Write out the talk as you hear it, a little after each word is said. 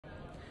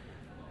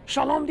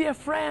Shalom, dear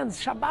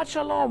friends. Shabbat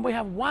Shalom. We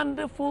have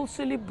wonderful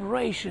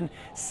celebration.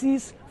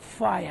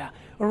 Cease-fire.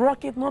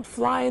 Rocket not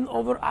flying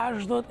over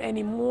Ashdod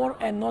anymore,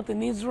 and not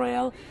in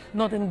Israel,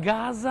 not in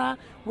Gaza.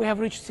 We have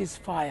reached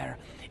ceasefire.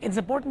 It's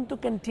important to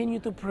continue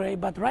to pray,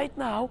 but right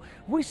now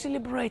we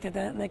celebrated,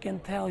 and I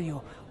can tell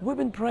you, we've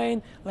been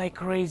praying like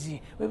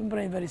crazy. We've been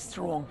praying very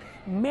strong.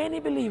 Many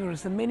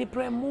believers and many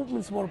prayer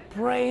movements were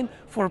praying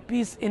for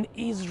peace in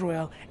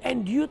Israel,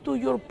 and due to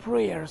your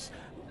prayers,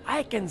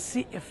 I can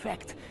see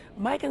effect.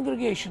 My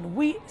congregation,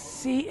 we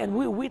see and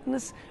we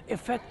witness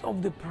effect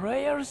of the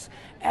prayers,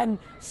 and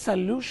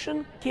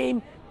solution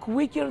came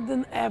quicker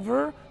than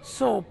ever.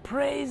 So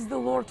praise the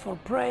Lord for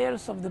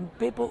prayers of the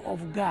people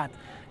of God.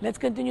 Let's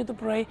continue to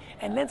pray,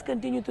 and let's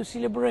continue to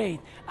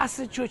celebrate as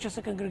a church, as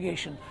a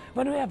congregation.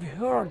 When we have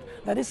heard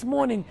that this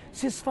morning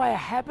ceasefire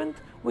happened,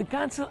 we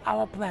canceled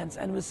our plans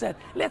and we said,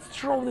 let's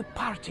throw the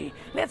party.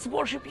 Let's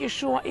worship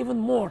Yeshua even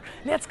more.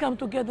 Let's come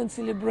together and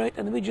celebrate.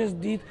 And we just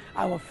did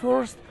our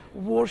first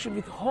worship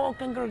with whole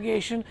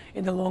congregation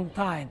in a long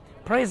time.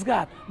 Praise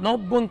God. No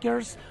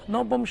bunkers,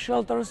 no bomb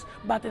shelters,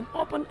 but in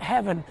open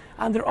heaven,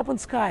 under open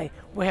sky,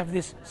 we have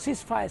this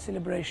ceasefire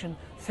celebration.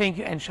 Thank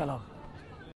you and shalom.